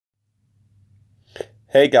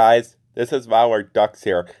Hey guys, this is Valor Ducks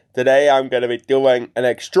here. Today I'm going to be doing an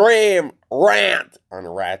extreme rant on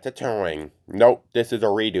Ratatoing. Nope, this is a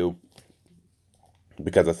redo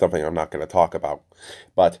because it's something I'm not going to talk about.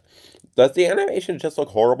 But does the animation just look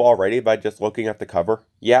horrible already by just looking at the cover?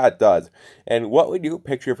 Yeah, it does. And what would you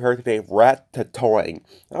picture if you heard the name Ratatoing?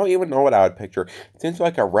 I don't even know what I would picture. It seems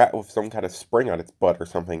like a rat with some kind of spring on its butt or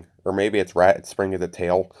something. Or maybe its spring is a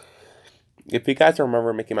tail. If you guys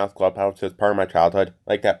remember Mickey Mouse Clubhouse, it's part of my childhood.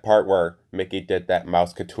 Like that part where Mickey did that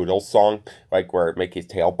Mouse Catoodles song, like where Mickey's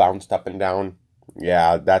tail bounced up and down.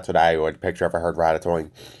 Yeah, that's what I would picture if I heard Ratatouille.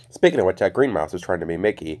 Speaking of which, that green mouse is trying to be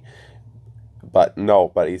Mickey. But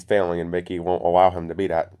he's failing and Mickey won't allow him to be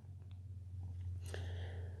that.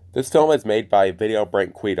 This film is made by Video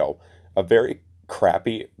Branquito, a very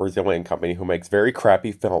crappy Brazilian company who makes very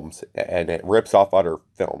crappy films, and it rips off other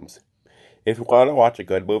films. If you want to watch a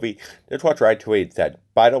good movie, just watch Ratatouille instead.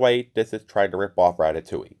 By the way, this is trying to rip off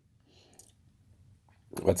Ratatouille.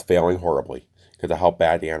 It's failing horribly because of how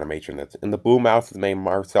bad the animation is. And the blue mouse is named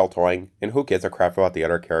Marcel Toing, and who gives a crap about the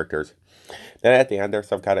other characters? Then at the end, there's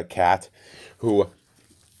some kind of cat who,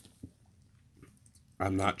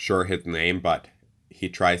 I'm not sure his name, but he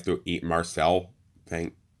tries to eat Marcel.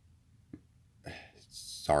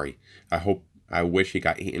 Sorry. I wish he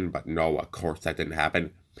got eaten, but no, of course that didn't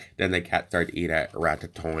happen. Then the cat started to eat at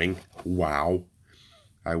Ratatoing. Wow.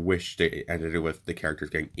 I wish they ended it with the characters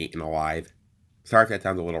getting eaten alive. Sorry if that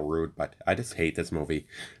sounds a little rude, but I just hate this movie.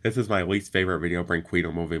 This is my least favorite Video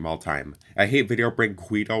Branquito movie of all time. I hate Video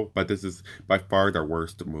Branquito, but this is by far their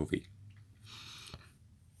worst movie.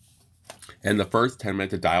 And the first 10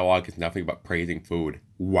 minutes of dialogue is nothing but praising food.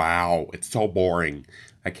 Wow, it's so boring.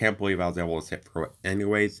 I can't believe I was able to sit through it.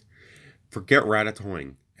 Anyways, forget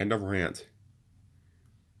Ratatoing. End of rant.